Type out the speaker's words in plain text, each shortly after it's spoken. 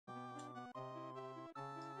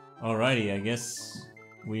Alrighty, I guess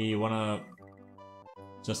we wanna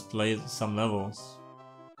just play some levels.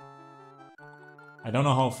 I don't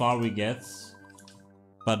know how far we get,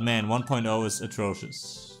 but man, 1.0 is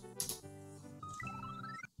atrocious.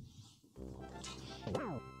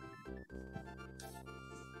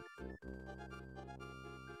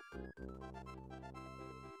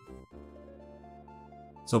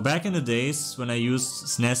 So back in the days when I used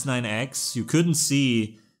SNES 9X, you couldn't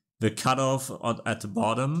see the cutoff at the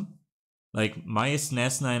bottom. Like my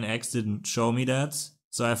SNES 9X didn't show me that.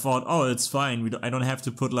 So I thought, oh, it's fine. I don't have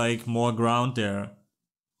to put like more ground there.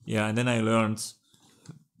 Yeah, and then I learned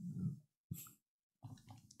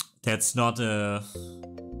that's not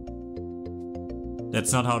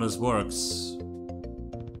how this works.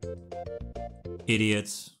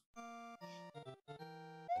 Idiot.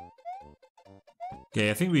 Okay,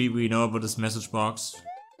 I think we know about this message box.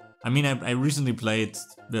 I mean, I recently played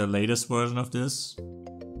the latest version of this.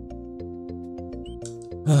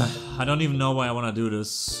 I don't even know why I want to do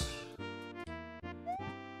this.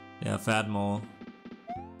 Yeah, fat mole.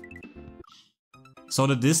 So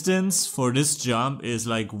the distance for this jump is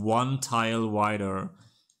like 1 tile wider.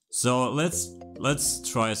 So let's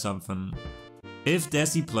try something. If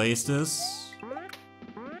Desi plays this,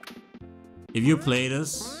 if you play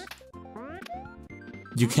this,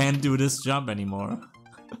 you can't do this jump anymore.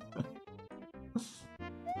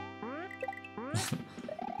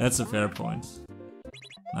 That's a fair point.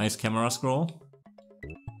 Nice camera scroll.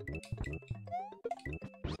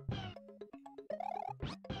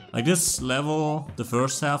 Like this level, the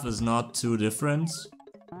first half is not too different.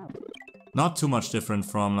 Not too much different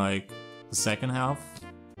from like the second half.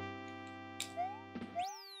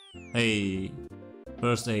 Hey,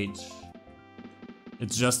 first age.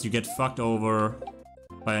 It's just you get fucked over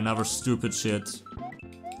by another stupid shit.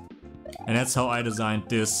 And that's how I designed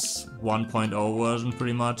this 1.0 version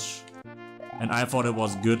pretty much. And I thought it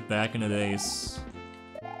was good back in the days.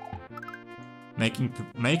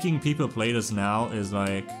 Making people play this now is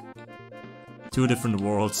like 2 different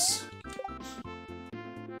worlds.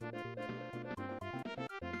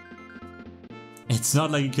 It's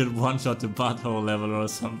not like you could one-shot the butthole level or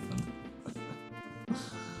something.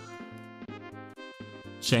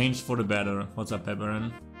 Change for the better. What's up,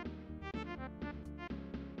 Pepperin?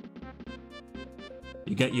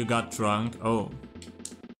 You got drunk. Oh.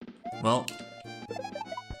 Well.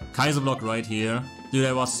 Kaiser block right here. Dude,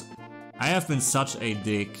 I have been such a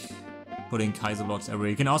dick putting Kaiser blocks everywhere.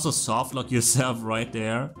 You can also soft lock yourself right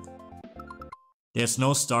there. There's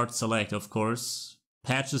no start select, of course.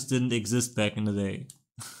 Patches didn't exist back in the day.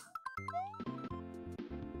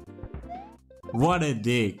 What a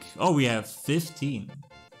dick. Oh, we have 15.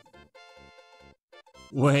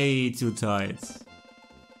 Way too tight.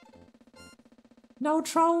 No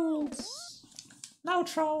trolls. No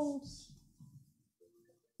trolls.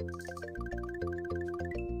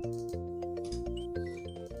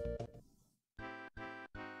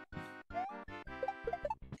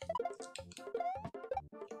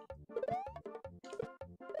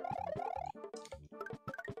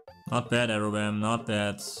 Not bad, Aerobam, not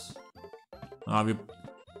bad.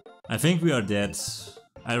 I think we are dead.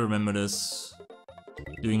 I remember this.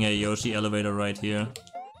 Doing a Yoshi elevator right here.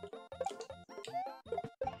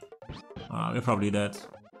 We're probably dead.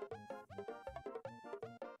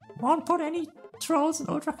 Won't put any trolls in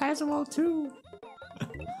Ultra Kaiser World 2.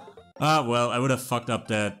 Well, I would have fucked up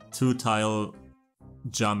that 2-tile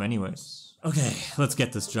jump anyways. Okay, let's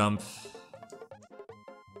get this jump.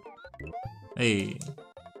 Hey.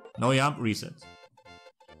 No jump, reset.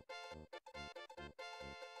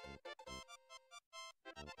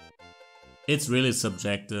 It's really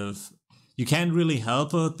subjective. You can't really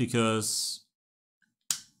help it because,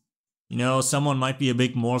 you know, someone might be a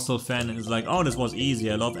big Morsel fan and is like, oh, this was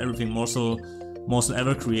easy, I love everything Morsel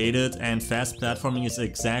ever created, and fast platforming is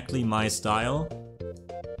exactly my style.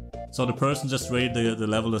 So the person just rated the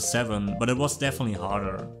level a 7, but it was definitely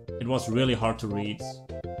harder. It was really hard to read.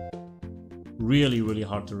 Really, really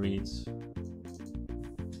hard to read.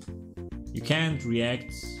 You can't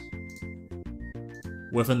react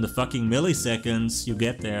within the fucking milliseconds you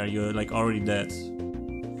get there. You're like already dead.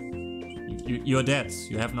 You're dead.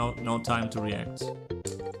 You have no time to react.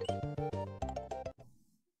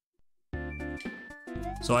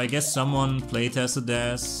 So I guess someone playtested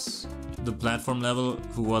as the platform level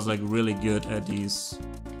who was like really good at these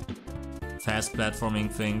fast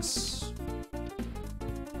platforming things.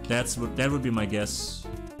 That would be my guess.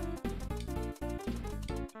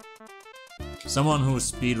 Someone who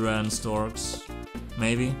speedrun Storks,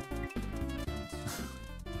 maybe.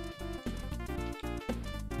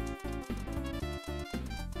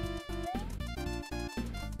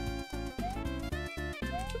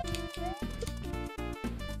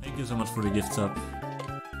 Thank you so much for the gift sub.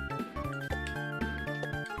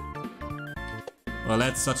 Well,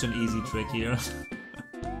 that's such an easy trick here.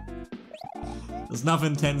 There's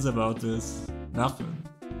nothing tense about this. Nothing.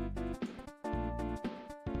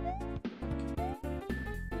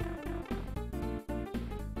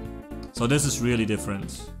 So this is really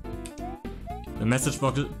different. The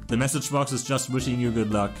message box is just wishing you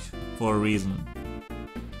good luck for a reason.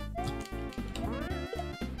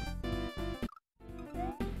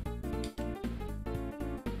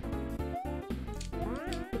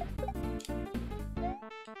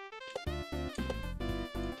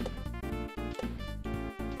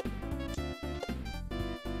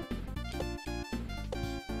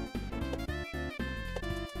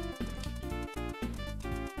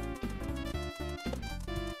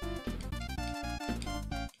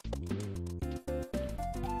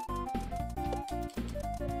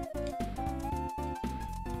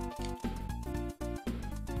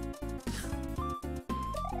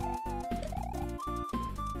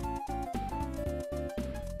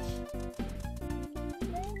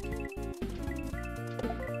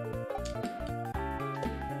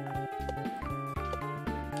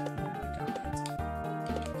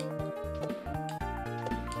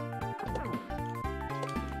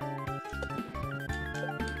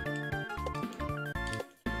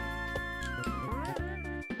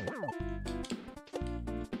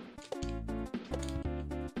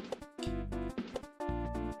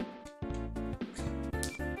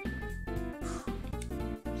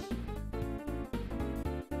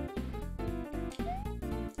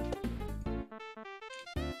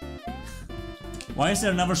 Why is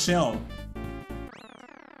there another shell?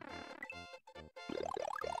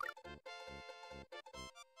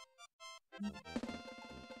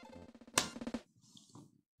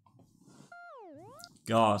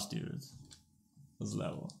 Gosh, dude. This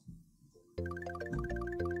level.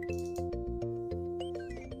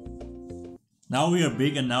 Now we are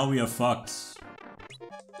big and now we are fucked.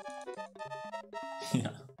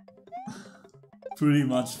 Yeah. Pretty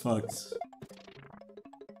much fucked.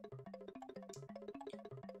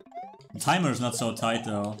 The timer is not so tight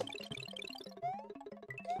though.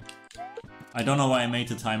 I don't know why I made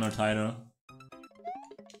the timer tighter.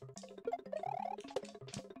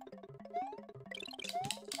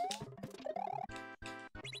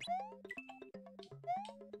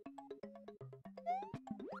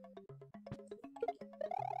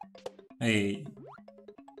 Hey.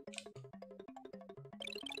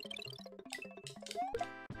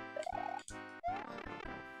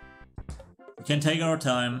 We can take our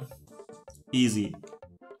time. Easy.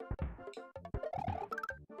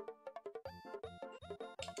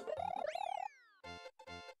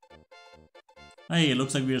 Hey, it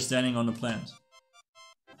looks like we are standing on the plant.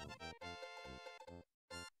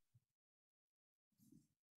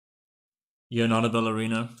 You're not a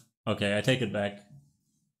ballerina? Okay, I take it back.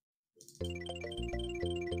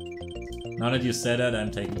 Now that you said that,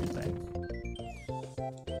 I'm taking it back.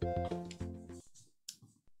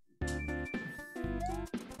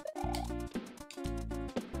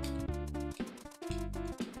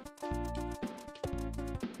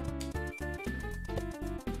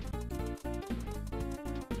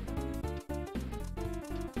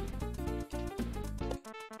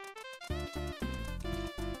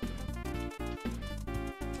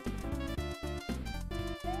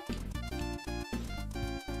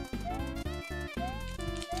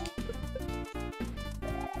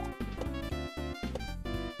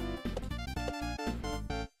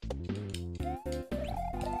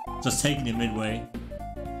 Just taking it midway.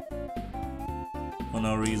 For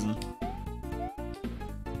no reason.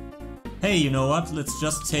 Hey, you know what? Let's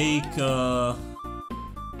just take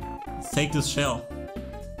let's take this shell.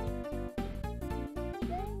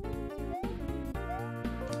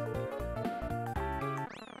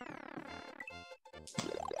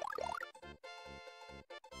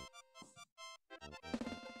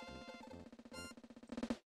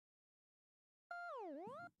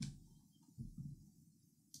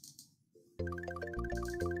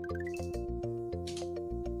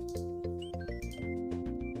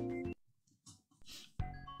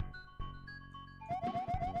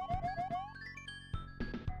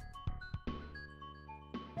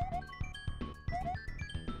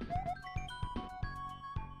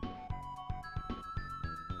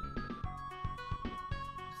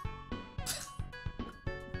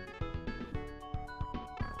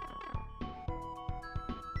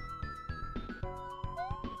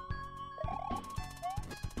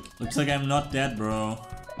 Looks like I'm not dead, bro.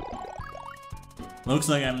 Looks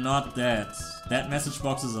like I'm not dead. That message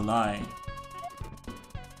box is a lie.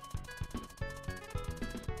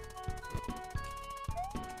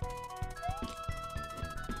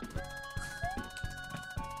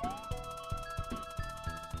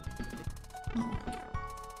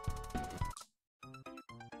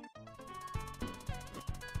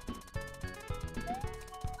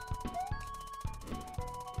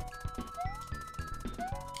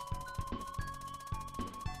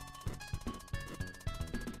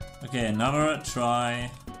 Okay, another try.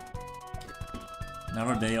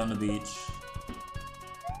 Another day on the beach.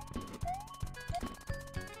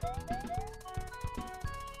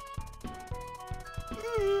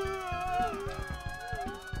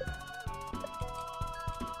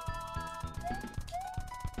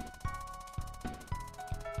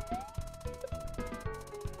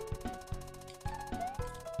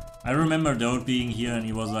 I remember Dode being here and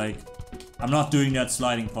he was like, I'm not doing that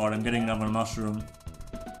sliding part, I'm getting another mushroom.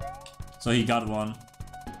 So he got one.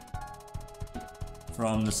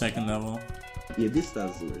 From the second level. Yeah, this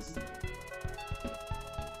does this.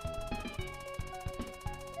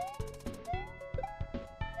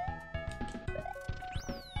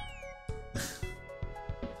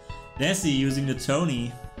 Desi using the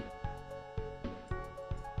Tony.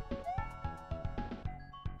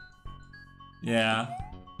 Yeah.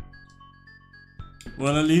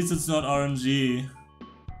 Well, at least it's not RNG.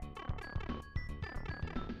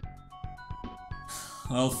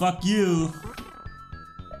 Well, fuck you.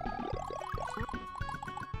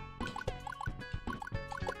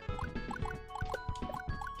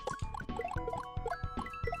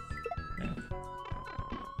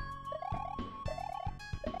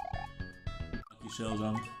 Lucky shell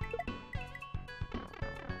jump.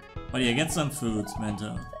 But yeah, get some food,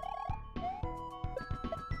 Manta.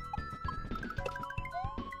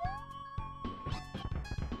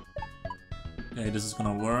 Okay, this is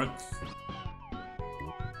gonna work.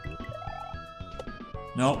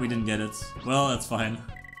 No, we didn't get it. Well, that's fine.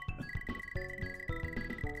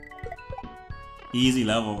 Easy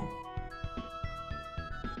level.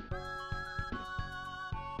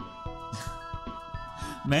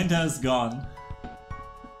 Manta is gone.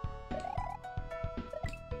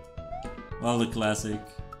 Well, the classic.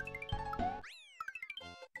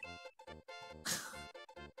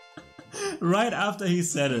 Right after he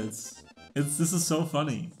said it. This is so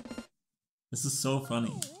funny. This is so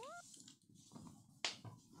funny.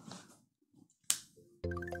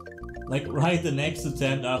 Like right the next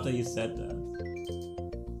attempt after he said that.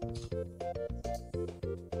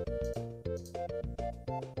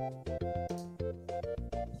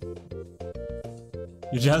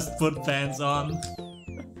 You just put pants on.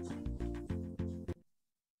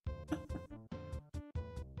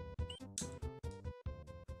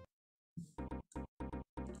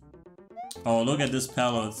 Oh, look at this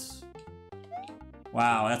pallet.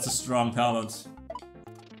 Wow, that's a strong pallet.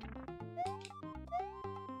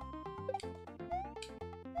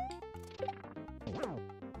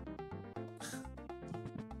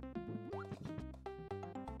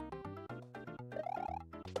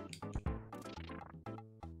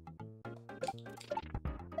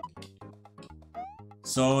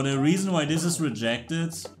 So the reason why this is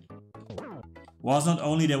rejected was not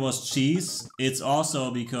only there was cheese, it's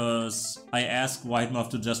also because I asked White Muff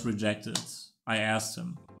to just reject it. I asked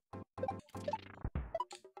him.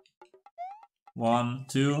 1,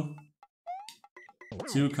 2.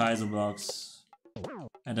 2 Kaiser blocks.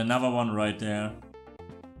 And another one right there.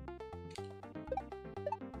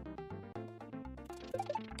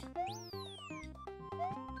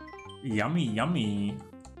 Yummy, yummy.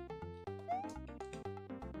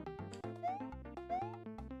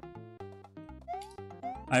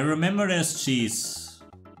 I remember there's cheese.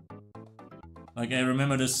 Like, I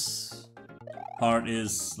remember this part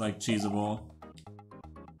is, like, cheesable.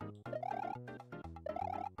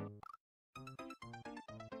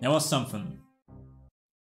 There was something.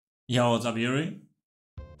 Yo, what's up, Yuri?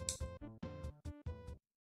 I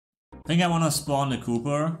think I wanna spawn the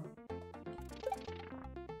Cooper.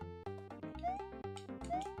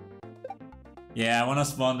 Yeah, I wanna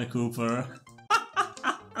spawn the Cooper.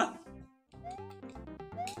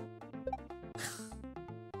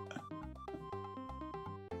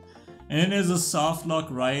 And then there's a soft lock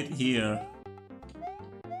right here.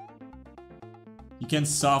 You can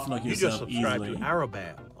soft lock yourself easily. You just subscribed to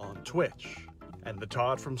Arrowbam on Twitch, and the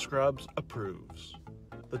Todd from Scrubs approves.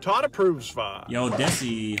 The Todd approves, Fa. Yo,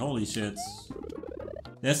 Desi, holy shit.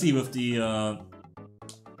 Desi with the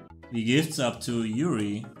gifts up to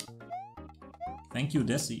Yuri. Thank you,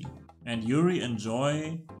 Desi. And Yuri,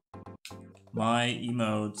 enjoy my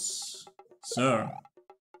emotes, sir.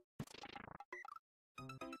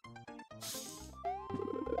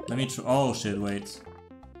 Let me try. Oh shit, wait.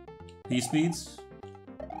 P-speeds?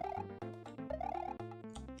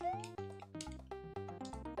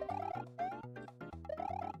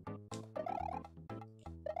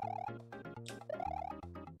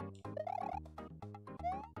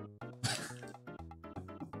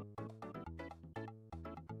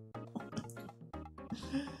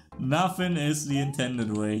 Nothing is the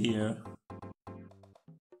intended way here.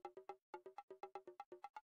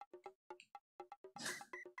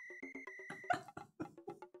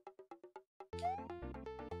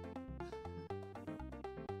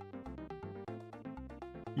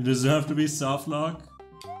 You deserve to be soft lock.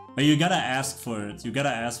 But you gotta ask for it. You gotta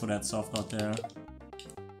ask for that soft lock there.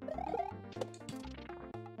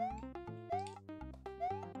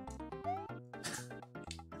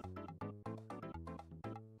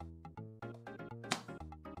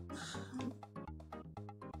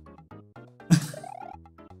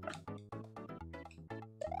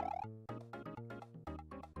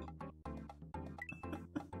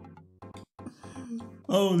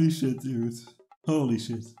 Holy shit, dude. Holy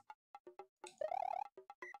shit.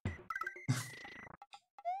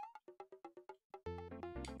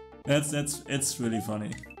 It's really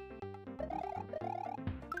funny.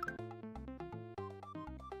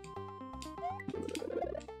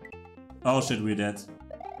 Oh shit, we're dead.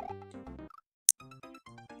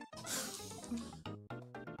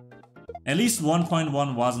 At least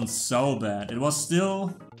 1.1 wasn't so bad. It was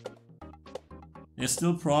still... There's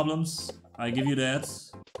still problems, I give you that.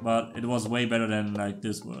 But it was way better than like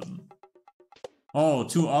this version. Oh,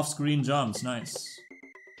 2 off-screen jumps, nice.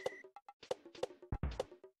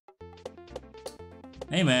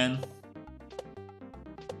 Hey man.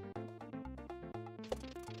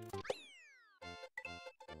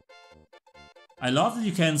 I love that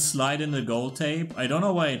you can slide in the gold tape. I don't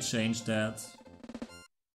know why it changed that.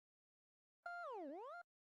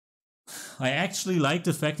 I actually like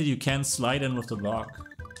the fact that you can slide in with the block.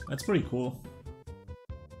 That's pretty cool.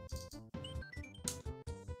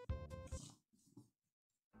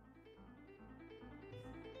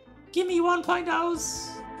 Give me 1.0s!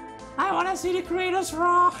 I wanna see the creators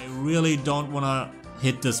raw! I really don't wanna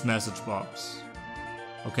hit this message box.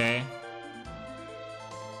 Okay?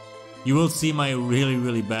 You will see my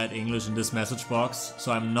really bad English in this message box,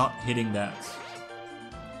 so I'm not hitting that.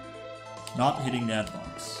 Not hitting that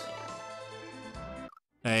box.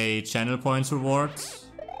 A channel points reward?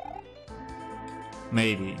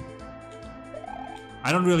 Maybe.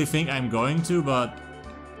 I don't really think I'm going to, but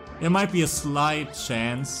there might be a slight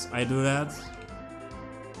chance I do that.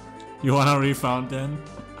 You wanna refound then?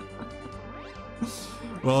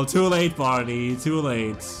 Well, too late, party, too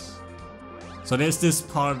late. So there's this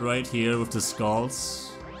part right here with the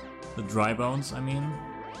skulls. The dry bones, I mean.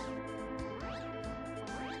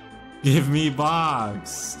 Give me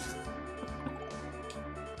box!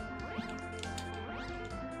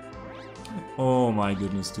 Oh my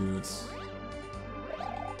goodness, dude.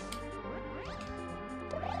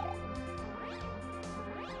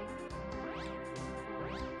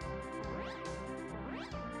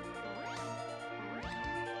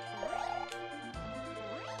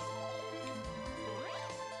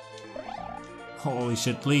 Holy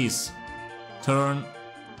shit, please. Turn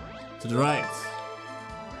to the right.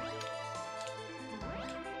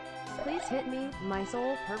 Please hit me. My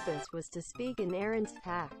sole purpose was to speak in Aaron's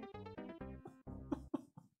pack.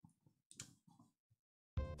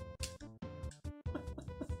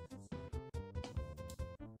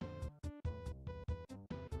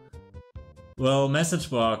 Well, message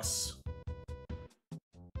box.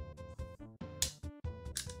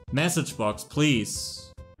 Message box, please.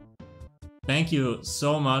 Thank you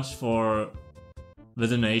so much for the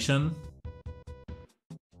donation.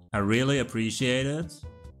 I really appreciate it.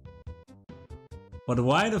 But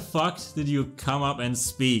why the fuck did you come up and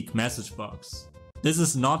speak, message box? This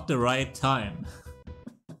is not the right time.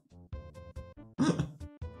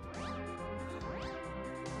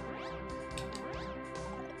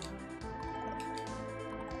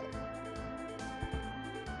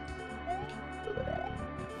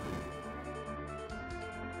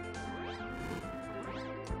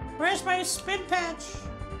 Where's my spin patch?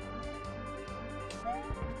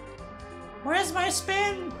 Where's my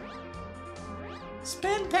spin?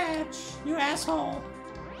 Spin patch, you asshole.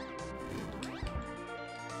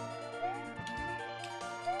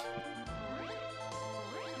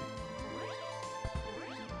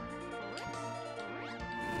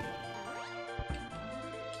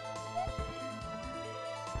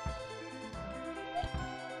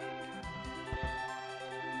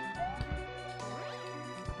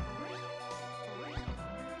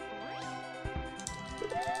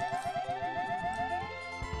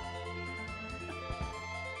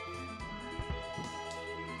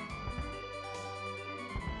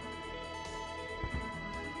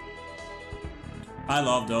 I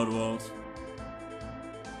love Dode World.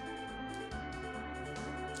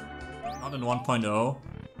 Not in 1.0.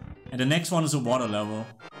 And the next one is a water level.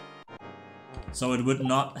 So it would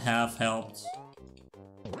not have helped.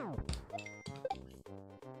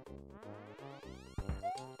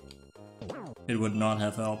 It would not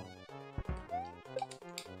have helped.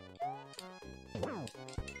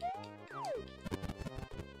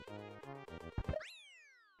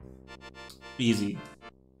 Easy.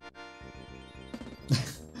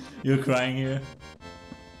 You're crying here?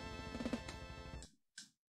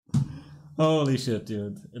 Holy shit,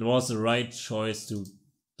 dude. It was the right choice to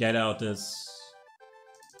get out this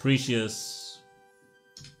precious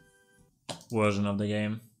version of the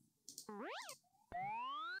game.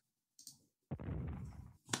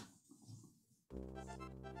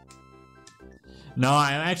 No,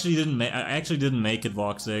 I actually didn't make it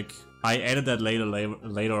Voxic. I added that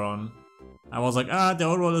later on. I was like, the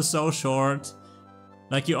old world is so short.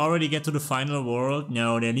 Like, you already get to the final world?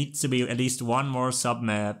 No, there needs to be at least one more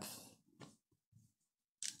sub-map.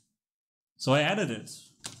 So I added it.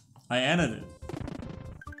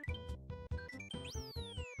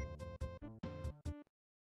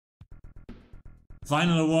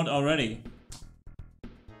 Final award already.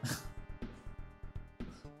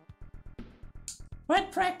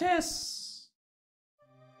 Wet practice!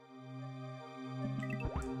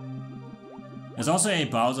 There's also a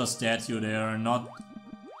Bowser statue there, not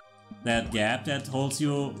that gap that holds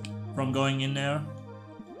you from going in there.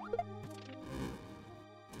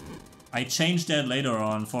 I changed that later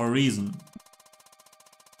on for a reason.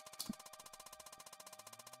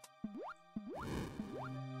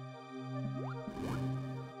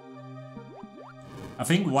 I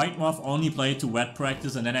think White Moth only played to wet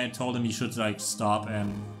practice, and then I told him he should like stop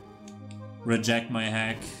and reject my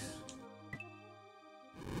hack.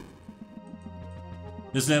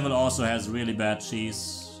 This level also has really bad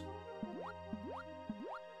cheese.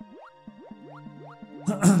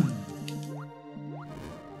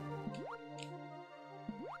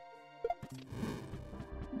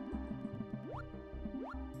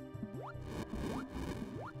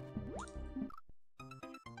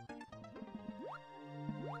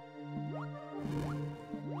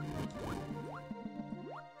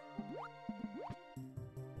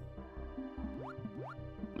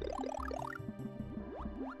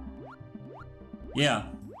 Yeah,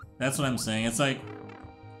 that's what I'm saying. It's like,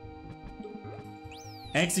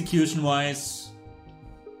 execution-wise,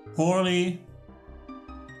 poorly.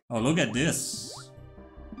 Oh, look at this.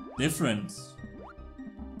 Different.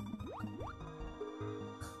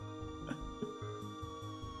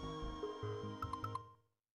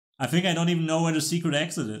 I think I don't even know where the secret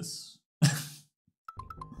exit is.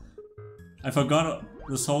 I forgot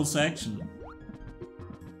this whole section.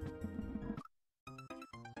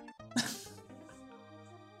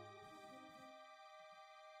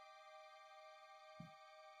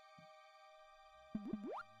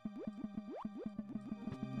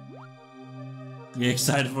 You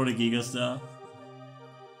excited for the Gigastar?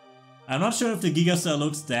 I'm not sure if the Gigastar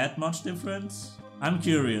looks that much different. I'm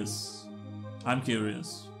curious. I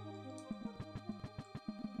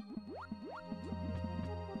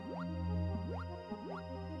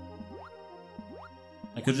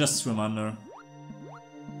could just swim under.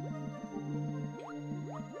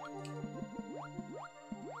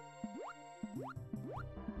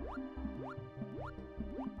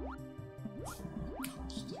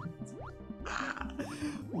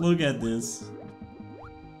 Look at this.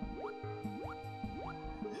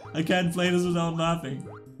 I can't play this without laughing.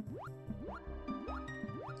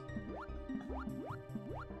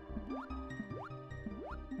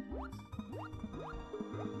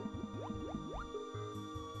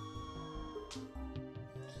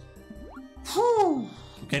 Whew.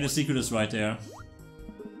 Okay, the secret is right there.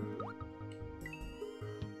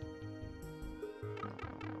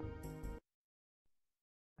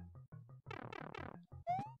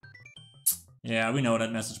 Yeah, we know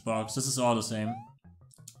that message box. This is all the same.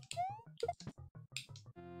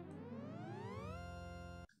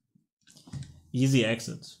 Easy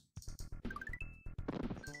exit.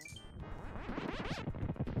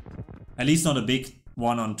 At least not a big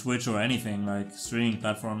one on Twitch or anything, like streaming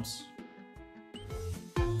platforms.